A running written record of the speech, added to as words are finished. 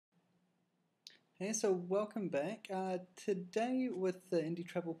Hey, so welcome back. Today, with the Indie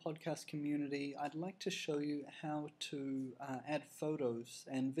Travel Podcast community, I'd like to show you how to add photos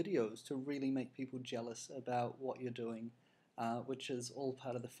and videos to really make people jealous about what you're doing, which is all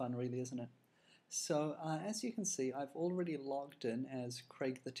part of the fun, really, isn't it? So, as you can see, I've already logged in as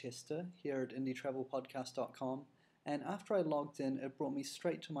Craig the Tester here at indietravelpodcast.com, and after I logged in, it brought me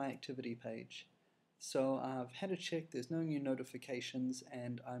straight to my activity page. So I've had a check, there's no new notifications,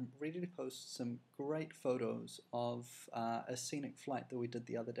 and I'm ready to post some great photos of a scenic flight that we did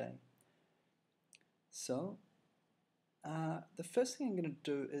the other day. So the first thing I'm going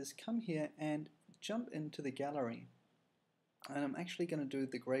to do is come here and jump into the gallery. And I'm actually going to do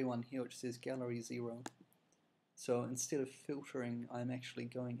the grey one here which says Gallery 0. So instead of filtering, I'm actually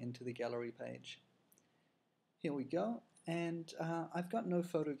going into the gallery page. Here we go. And I've got no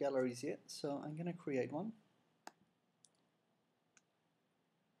photo galleries yet, so I'm going to create one.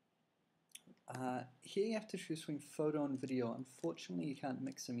 Here you have to choose between photo and video. Unfortunately, you can't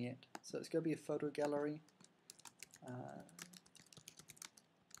mix them yet. So it's going to be a photo gallery.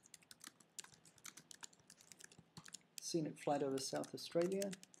 Scenic flight over South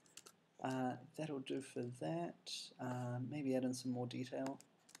Australia. That'll do for that. Maybe add in some more detail.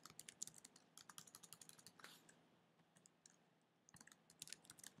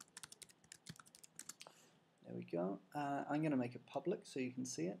 There we go. I'm going to make it public so you can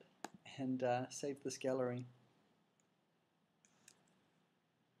see it, and save this gallery.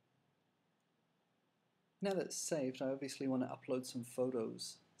 Now that it's saved, I obviously want to upload some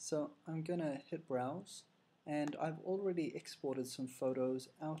photos. So I'm going to hit Browse, and I've already exported some photos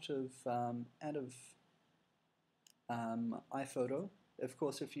out of iPhoto. Of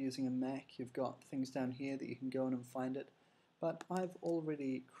course, if you're using a Mac, you've got things down here that you can go in and find it. But I've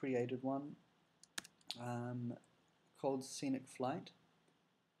already created one called Scenic Flight.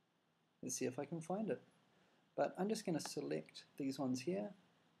 Let's see if I can find it. But I'm just going to select these ones here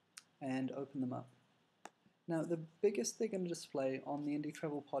and open them up. Now, the biggest they're going to display on the Indie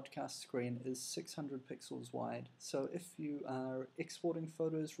Travel Podcast screen is 600 pixels wide. So if you are exporting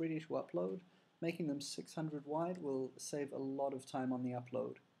photos ready to upload, making them 600 wide will save a lot of time on the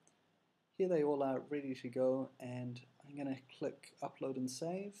upload. Here they all are ready to go, and I'm going to click Upload and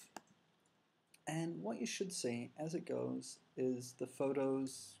Save. And what you should see as it goes is the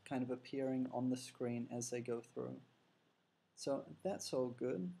photos kind of appearing on the screen as they go through. So that's all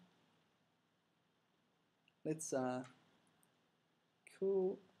good. Let's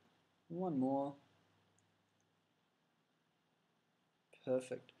cool, one more.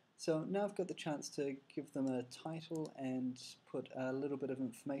 Perfect. So now I've got the chance to give them a title and put a little bit of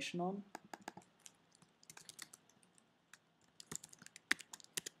information on.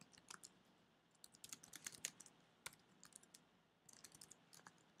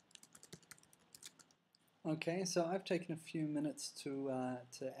 Okay, so I've taken a few minutes to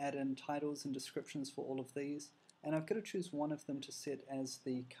add in titles and descriptions for all of these, and I've got to choose one of them to set as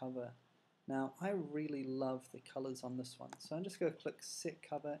the cover. Now, I really love the colors on this one, so I'm just going to click Set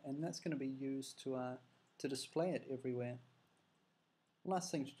Cover, and that's going to be used to display it everywhere.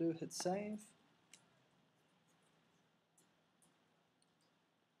 Last thing to do, hit Save.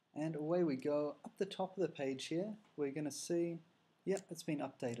 And away we go. Up the top of the page here, we're going to see, yep, it's been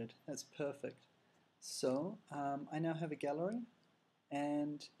updated. That's perfect. So I now have a gallery,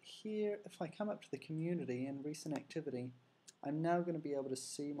 and here, if I come up to the community and recent activity, I'm now going to be able to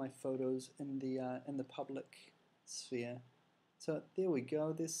see my photos in the public sphere. So there we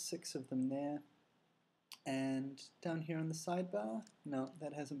go. There's 6 of them there, and down here in the sidebar, no,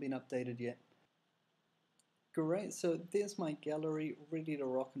 that hasn't been updated yet. Great, so there's my gallery ready to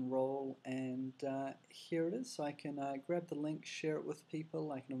rock and roll, and here it is. So I can grab the link, share it with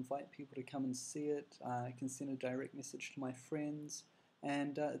people, I can invite people to come and see it, I can send a direct message to my friends,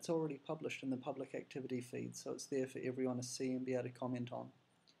 and it's already published in the public activity feed, so it's there for everyone to see and be able to comment on.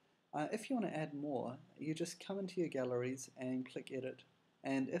 If you want to add more, you just come into your galleries and click Edit,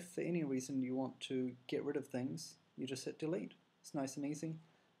 and if for any reason you want to get rid of things, you just hit Delete. It's nice and easy.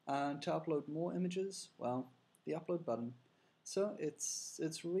 To upload more images, well, the upload button. So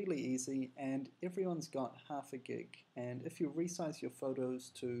it's really easy, and everyone's got half a gig, and if you resize your photos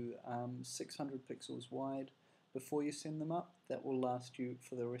to 600 pixels wide before you send them up, that will last you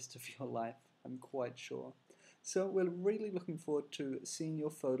for the rest of your life, I'm quite sure. So we're really looking forward to seeing your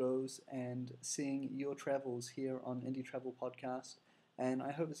photos and seeing your travels here on Indie Travel Podcast, and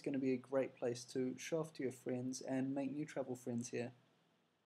I hope it's going to be a great place to show off to your friends and make new travel friends here.